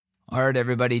All right,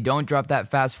 everybody, don't drop that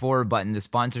fast forward button. The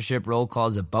sponsorship roll call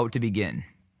is about to begin.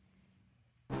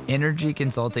 Energy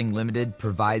Consulting Limited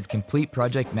provides complete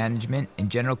project management and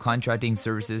general contracting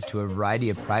services to a variety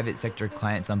of private sector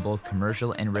clients on both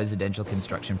commercial and residential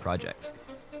construction projects.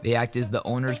 They act as the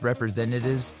owner's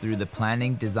representatives through the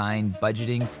planning, design,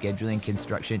 budgeting, scheduling,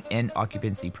 construction, and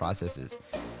occupancy processes.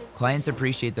 Clients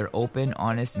appreciate their open,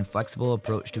 honest, and flexible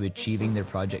approach to achieving their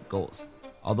project goals.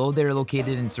 Although they're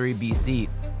located in Surrey, BC,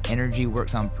 Energy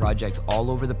works on projects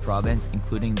all over the province,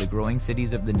 including the growing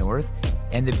cities of the north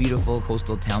and the beautiful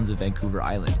coastal towns of Vancouver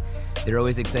Island. They're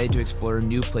always excited to explore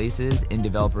new places and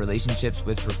develop relationships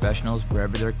with professionals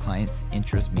wherever their clients'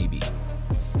 interests may be.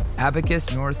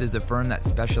 Abacus North is a firm that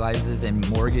specializes in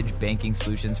mortgage banking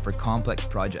solutions for complex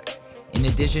projects. In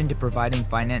addition to providing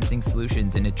financing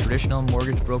solutions in a traditional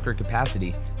mortgage broker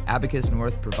capacity, Abacus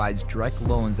North provides direct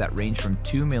loans that range from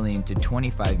 $2 million to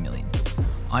 $25 million.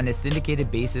 On a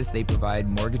syndicated basis, they provide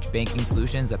mortgage banking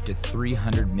solutions up to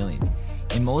 $300 million.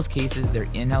 In most cases, their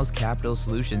in-house capital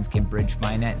solutions can bridge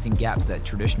financing gaps that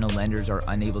traditional lenders are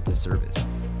unable to service.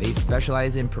 They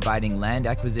specialize in providing land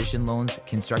acquisition loans,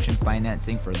 construction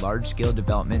financing for large-scale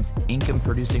developments,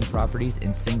 income-producing properties,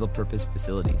 and single-purpose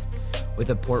facilities.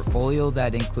 With a portfolio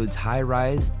that includes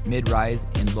high-rise, mid-rise,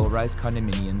 and low-rise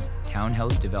condominiums,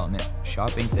 townhouse developments,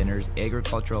 shopping centers,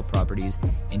 agricultural properties,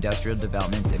 industrial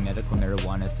developments, and medical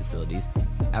marijuana facilities,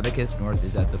 Abacus North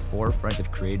is at the forefront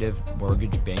of creative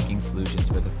mortgage banking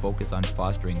solutions with a focus on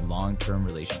fostering long-term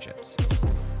relationships.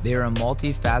 They are a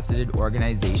multifaceted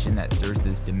organization that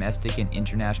services domestic and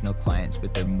international clients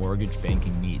with their mortgage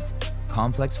banking needs.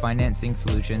 Complex financing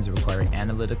solutions require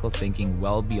analytical thinking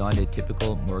well beyond a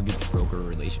typical mortgage broker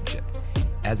relationship.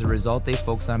 As a result, they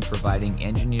focus on providing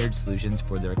engineered solutions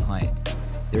for their client.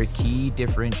 Their key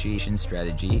differentiation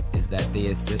strategy is that they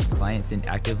assist clients in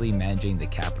actively managing the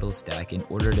capital stack in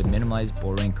order to minimize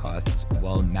borrowing costs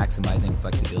while maximizing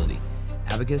flexibility.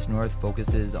 Abacus North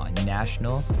focuses on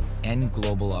national and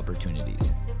global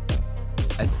opportunities.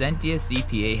 Ascentia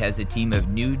CPA has a team of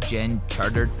new-gen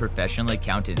chartered professional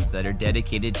accountants that are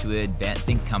dedicated to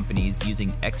advancing companies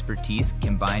using expertise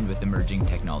combined with emerging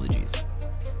technologies.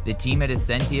 The team at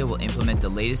Ascentia will implement the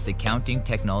latest accounting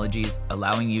technologies,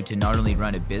 allowing you to not only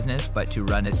run a business, but to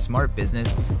run a smart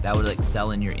business that will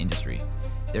excel in your industry.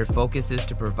 Their focus is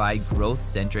to provide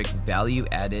growth-centric,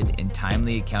 value-added, and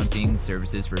timely accounting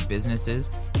services for businesses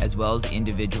as well as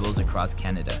individuals across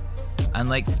Canada.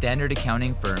 Unlike standard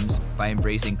accounting firms, by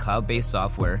embracing cloud-based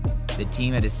software, the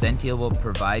team at Ascentia will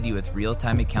provide you with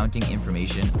real-time accounting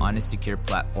information on a secure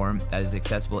platform that is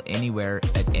accessible anywhere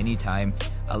at any time,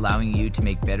 allowing you to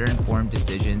make better informed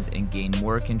decisions and gain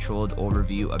more controlled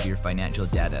overview of your financial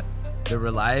data. The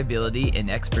reliability and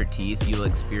expertise you will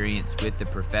experience with the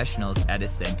professionals at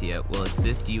Ascentia will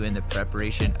assist you in the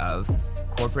preparation of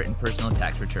corporate and personal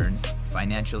tax returns,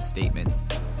 financial statements,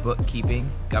 bookkeeping,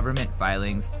 government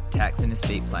filings, tax and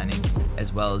estate planning,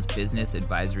 as well as business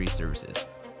advisory services.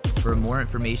 For more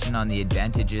information on the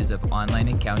advantages of online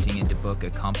accounting and to book a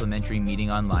complimentary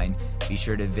meeting online, be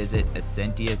sure to visit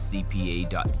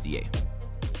ascentiacpa.ca.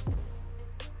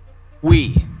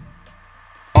 We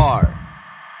are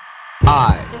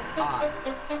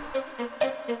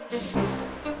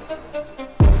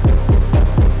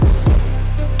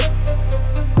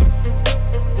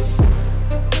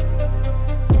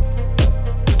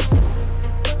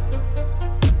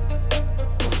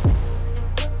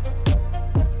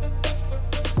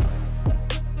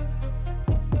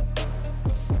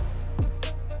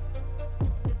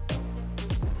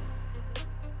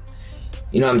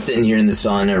I'm sitting here in the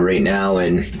sauna right now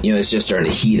and, it's just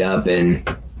starting to heat up and,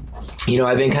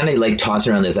 I've been kind of like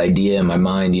tossing around this idea in my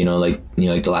mind, like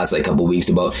the last couple of weeks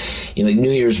about,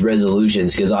 New Year's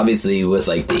resolutions, because obviously with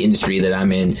the industry that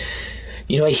I'm in,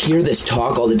 I hear this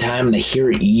talk all the time and I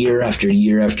hear it year after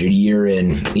year after year.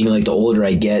 And, the older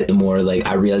I get, the more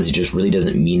I realize it just really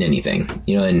doesn't mean anything,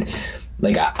 and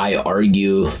I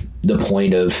argue the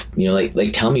point of,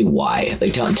 tell me why,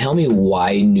 tell me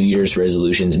why New Year's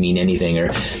resolutions mean anything,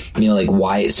 or,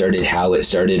 why it started, how it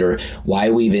started, or why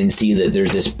we even see that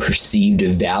there's this perceived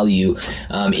value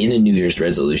in a New Year's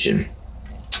resolution.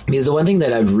 Because the one thing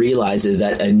that I've realized is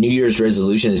that a New Year's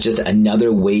resolution is just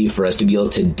another way for us to be able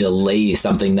to delay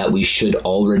something that we should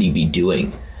already be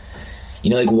doing.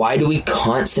 Why do we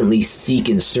constantly seek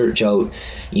and search out,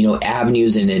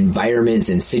 avenues and environments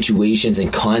and situations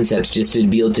and concepts just to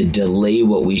be able to delay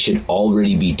what we should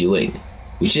already be doing?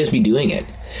 We should just be doing it.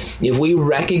 If we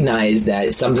recognize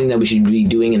that something that we should be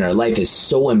doing in our life is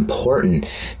so important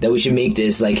that we should make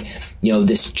this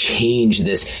this change,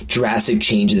 this drastic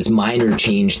change, this minor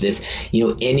change, this,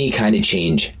 any kind of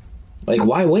change, Like,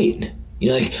 why wait? You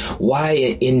know, like, why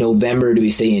in November do we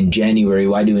say in January?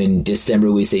 Why do in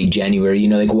December we say January? You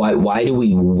know, like, why do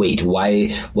we wait?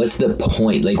 What's the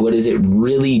point? Like, what does it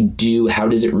really do? How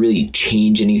does it really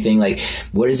change anything? Like,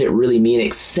 what does it really mean?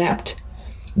 Except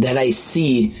that I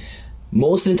see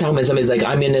most of the time when somebody's like,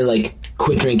 I'm going to like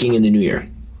quit drinking in the new year.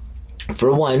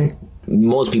 For one,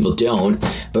 most people don't,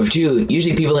 but for two,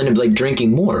 usually people end up like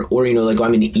drinking more, or, you know, like,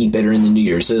 I'm going to eat better in the new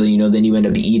year. So, you know, then you end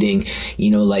up eating, you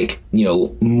know, like, you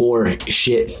know, more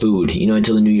shit food, you know,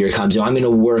 until the new year comes. So I'm going to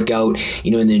work out,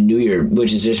 you know, in the new year,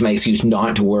 which is just my excuse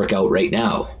not to work out right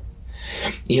now.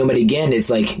 You know, but again, it's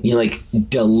like, you know, like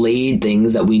delayed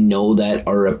things that we know that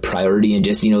are a priority. And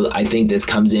just, you know, I think this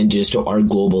comes in just to our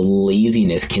global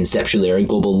laziness conceptually, our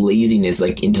global laziness,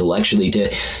 like intellectually,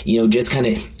 to, you know, just kind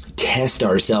of test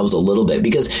ourselves a little bit,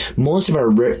 because most of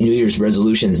our New Year's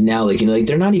resolutions now, like, you know, like,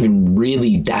 they're not even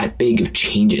really that big of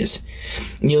changes.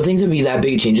 You know, things that would be that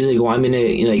big of changes, like, well, I'm going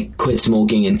to, you know, like, quit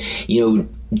smoking, and, you know,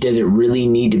 does it really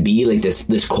need to be like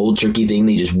this cold turkey thing?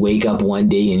 They just wake up one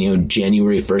day and, you know,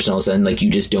 January 1st, and all of a sudden, like,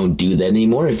 you just don't do that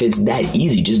anymore. If it's that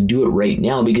easy, just do it right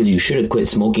now, because you should have quit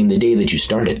smoking the day that you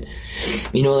started.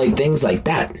 You know, like, things like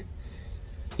that.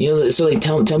 You know, so like,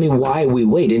 tell me why we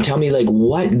wait, and tell me like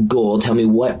what goal, tell me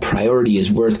what priority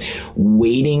is worth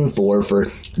waiting for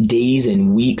days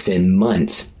and weeks and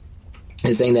months.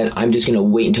 And saying that I'm just going to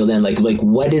wait until then. Like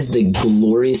what is the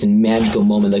glorious and magical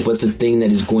moment? Like, what's the thing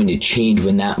that is going to change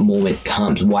when that moment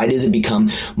comes? Why does it become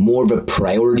more of a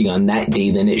priority on that day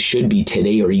than it should be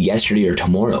today or yesterday or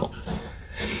tomorrow?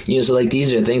 You know, so like,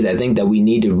 these are things I think that we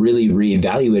need to really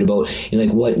reevaluate about, you know,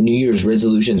 like, what New Year's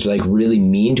resolutions like really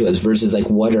mean to us versus like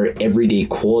what our everyday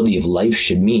quality of life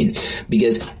should mean.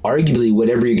 Because arguably,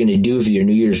 whatever you're going to do for your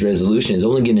New Year's resolution is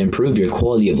only going to improve your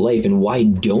quality of life. And why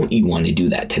don't you want to do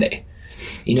that today?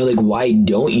 You know, like, why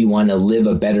don't you want to live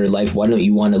a better life? Why don't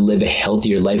you want to live a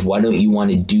healthier life? Why don't you want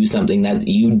to do something that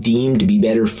you deem to be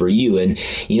better for you? And,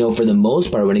 you know, for the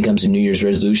most part, when it comes to New Year's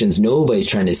resolutions, nobody's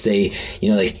trying to say,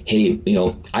 you know, like, hey, you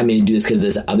know, I'm going to do this because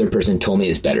this other person told me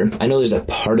it's better. I know there's a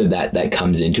part of that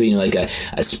comes into it, you know, like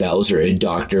a spouse or a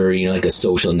doctor, or, you know, like a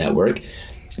social network.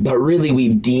 But really,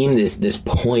 we've deemed this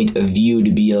point of view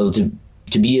to be able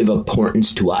to be of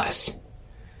importance to us.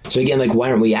 So again, like,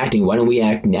 why aren't we acting? Why don't we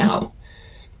act now?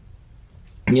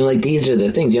 You know, like, these are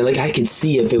the things, you know, like, I could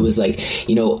see if it was like,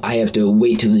 you know, I have to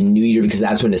wait till the new year because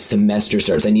that's when the semester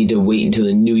starts. I need to wait until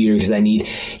the new year because I need,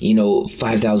 you know,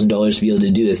 $5,000 to be able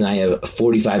to do this. And I have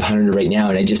 $4,500 right now,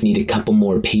 and I just need a couple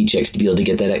more paychecks to be able to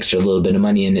get that extra little bit of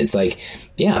money. And it's like,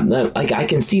 yeah, like, I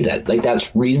can see that. Like,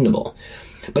 that's reasonable.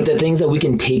 But the things that we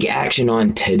can take action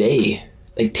on today,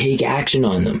 like, take action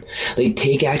on them. Like,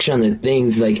 take action on the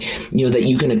things, like, you know, that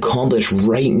you can accomplish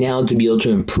right now to be able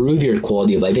to improve your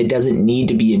quality of life. It doesn't need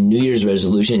to be a New Year's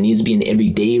resolution. It needs to be an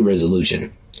everyday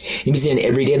resolution. It needs to be an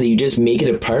everyday that you just make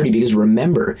it a priority, because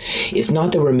remember, it's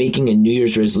not that we're making a New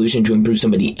Year's resolution to improve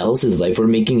somebody else's life. We're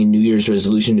making a New Year's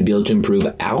resolution to be able to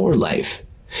improve our life,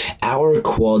 our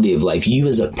quality of life, you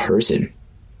as a person.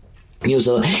 You know,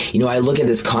 so, you know, I look at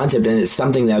this concept, and it's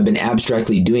something that I've been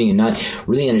abstractly doing and not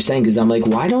really understanding, because I'm like,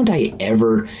 why don't I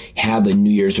ever have a New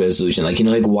Year's resolution? Like, you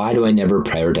know, like, why do I never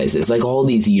prioritize this? Like, all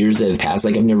these years that have passed,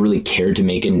 like, I've never really cared to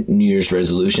make a New Year's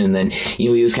resolution. And then, you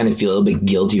know, you just kind of feel a little bit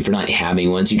guilty for not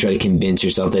having one. So you try to convince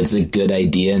yourself that it's a good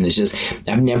idea. And it's just,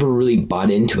 I've never really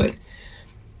bought into it.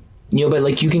 You know, but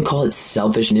like, you can call it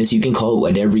selfishness, you can call it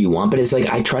whatever you want, but it's like,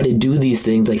 I try to do these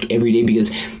things like every day,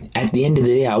 because at the end of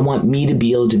the day, I want me to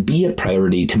be able to be a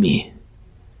priority to me.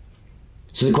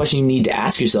 So the question you need to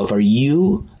ask yourself, are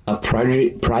you a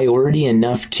priority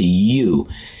enough to you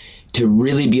to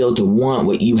really be able to want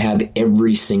what you have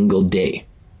every single day?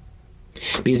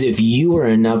 Because if you are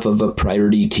enough of a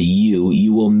priority to you,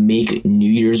 you will make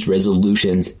New Year's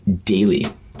resolutions daily.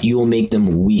 You will make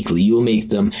them weekly, you will make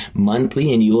them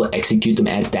monthly, and you will execute them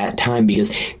at that time,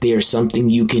 because they are something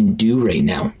you can do right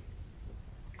now.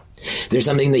 There's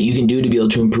something that you can do to be able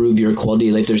to improve your quality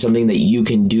of life. There's something that you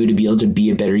can do to be able to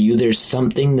be a better you. There's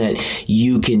something that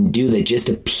you can do that just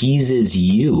appeases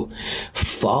you.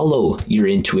 Follow your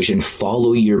intuition.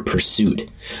 Follow your pursuit.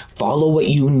 Follow what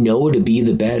you know to be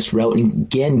the best route. And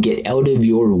again, get out of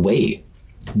your way.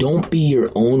 Don't be your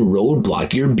own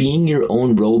roadblock. You're being your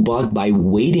own roadblock by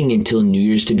waiting until New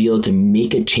Year's to be able to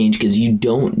make a change, because you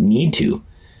don't need to.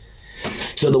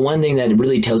 So the one thing that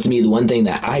really tells me, the one thing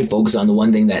that I focus on, the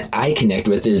one thing that I connect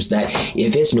with is that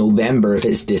if it's November, if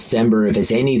it's December, if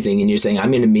it's anything, and you're saying,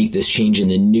 I'm going to make this change in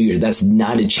the new year, that's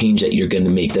not a change that you're going to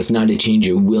make. That's not a change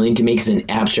you're willing to make. It's an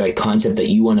abstract concept that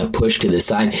you want to push to the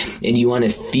side, and you want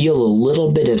to feel a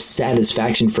little bit of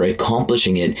satisfaction for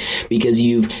accomplishing it, because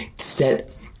you've set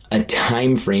a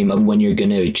time frame of when you're going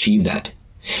to achieve that.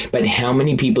 But how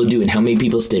many people do, and how many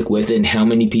people stick with it, and how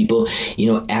many people,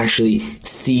 actually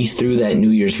see through that New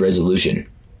Year's resolution?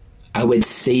 I would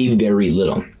say very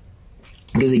little.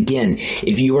 Because again,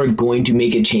 if you are going to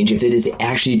make a change, if it is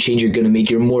actually a change you're going to make,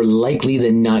 you're more likely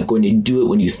than not going to do it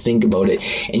when you think about it,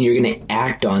 and you're going to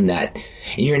act on that.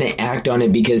 And you're going to act on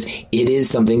it because it is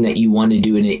something that you want to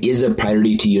do, and it is a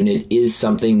priority to you, and it is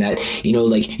something that,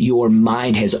 your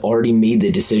mind has already made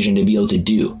the decision to be able to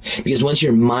do. Because once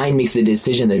your mind makes the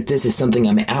decision that this is something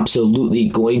I'm absolutely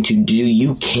going to do,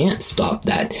 you can't stop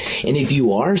that. And if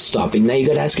you are stopping that, you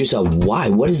got to ask yourself, why?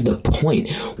 What is the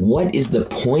point? What is the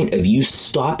point of you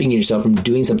stopping yourself from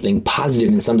doing something positive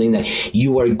and something that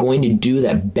you are going to do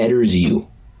that betters you?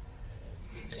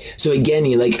 So again,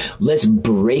 let's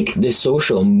break the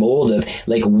social mold of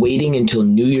waiting until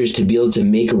New Year's to be able to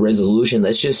make a resolution.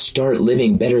 Let's just start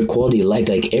living better quality of life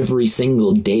every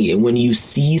single day. And when you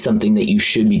see something that you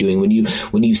should be doing,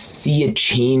 when you see a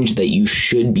change that you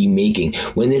should be making,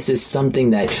 when this is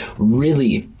something that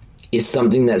really is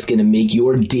something that's going to make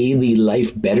your daily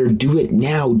life better, do it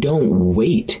now. Don't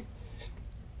wait.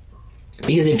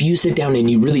 Because if you sit down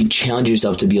and you really challenge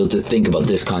yourself to be able to think about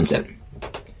this concept,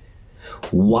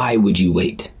 why would you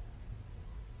wait?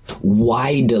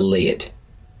 Why delay it?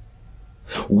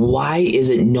 Why is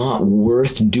it not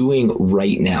worth doing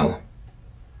right now?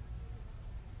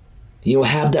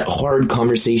 Have that hard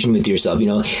conversation with yourself,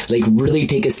 really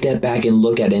take a step back and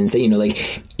look at it and say,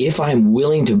 if I'm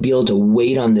willing to be able to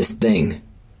wait on this thing,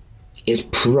 it's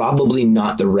probably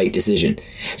not the right decision.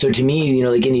 So to me,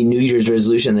 any New Year's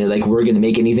resolution, we're going to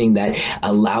make anything that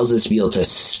allows us to be able to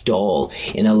stall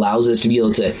and allows us to be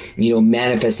able to,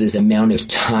 manifest this amount of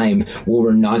time what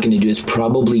we're not going to do is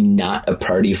probably not a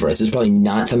priority for us. It's probably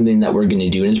not something that we're going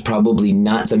to do, and it's probably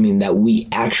not something that we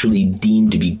actually deem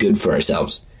to be good for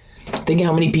ourselves. Think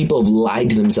how many people have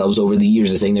lied to themselves over the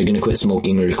years of saying they're going to quit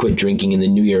smoking or quit drinking in the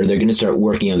new year, or they're going to start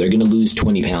working out, they're going to lose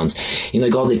 20 pounds.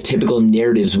 All the typical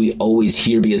narratives we always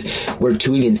hear because we're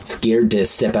too even scared to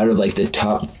step out of the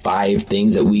top 5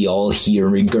 things that we all hear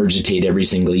and regurgitate every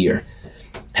single year.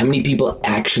 How many people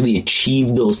actually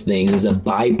achieve those things as a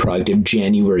byproduct of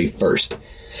January 1st?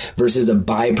 Versus a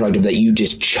byproduct of that you've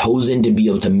just chosen to be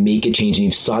able to make a change and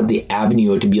you've sought the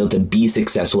avenue to be able to be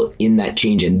successful in that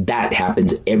change. And that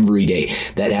happens every day.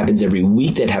 That happens every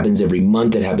week. That happens every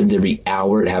month. That happens every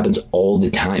hour. It happens all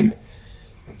the time.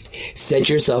 Set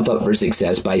yourself up for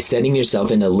success by setting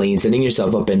yourself in a lane, setting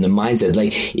yourself up in the mindset.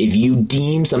 If you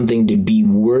deem something to be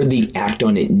worthy, act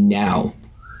on it now.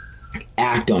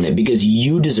 Act on it because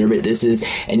you deserve it. This is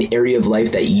an area of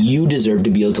life that you deserve to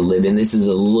be able to live in. This is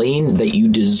a lane that you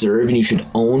deserve and you should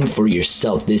own for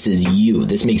yourself. This is you.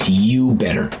 This makes you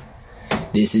better.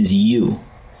 This is you.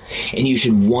 And you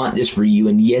should want this for you.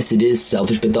 And yes, it is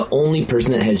selfish, but the only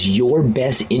person that has your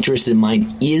best interest in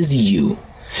mind is you.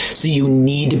 So you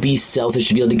need to be selfish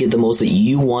to be able to get the most that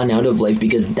you want out of life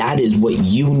because that is what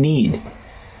you need.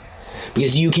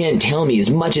 Because you can't tell me, as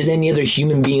much as any other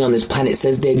human being on this planet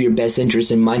says they have your best interest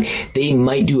in mind, they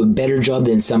might do a better job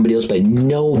than somebody else, but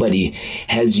nobody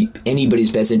has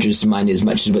anybody's best interest in mind as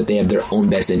much as what they have their own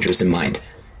best interest in mind.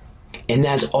 And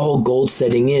that's all goal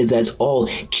setting is, that's all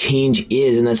change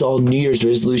is, and that's all New Year's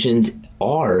resolutions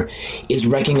are, is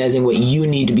recognizing what you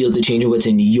need to be able to change and what's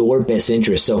in your best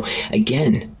interest. So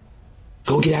again,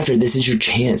 go get after it. This is your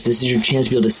chance. This is your chance to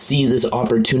be able to seize this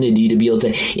opportunity to be able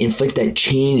to inflict that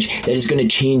change that is going to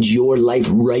change your life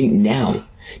right now.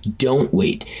 Don't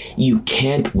wait. You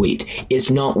can't wait.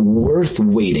 It's not worth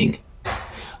waiting.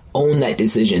 Own that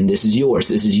decision. This is yours.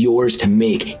 This is yours to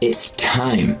make. It's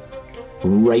time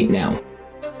right now.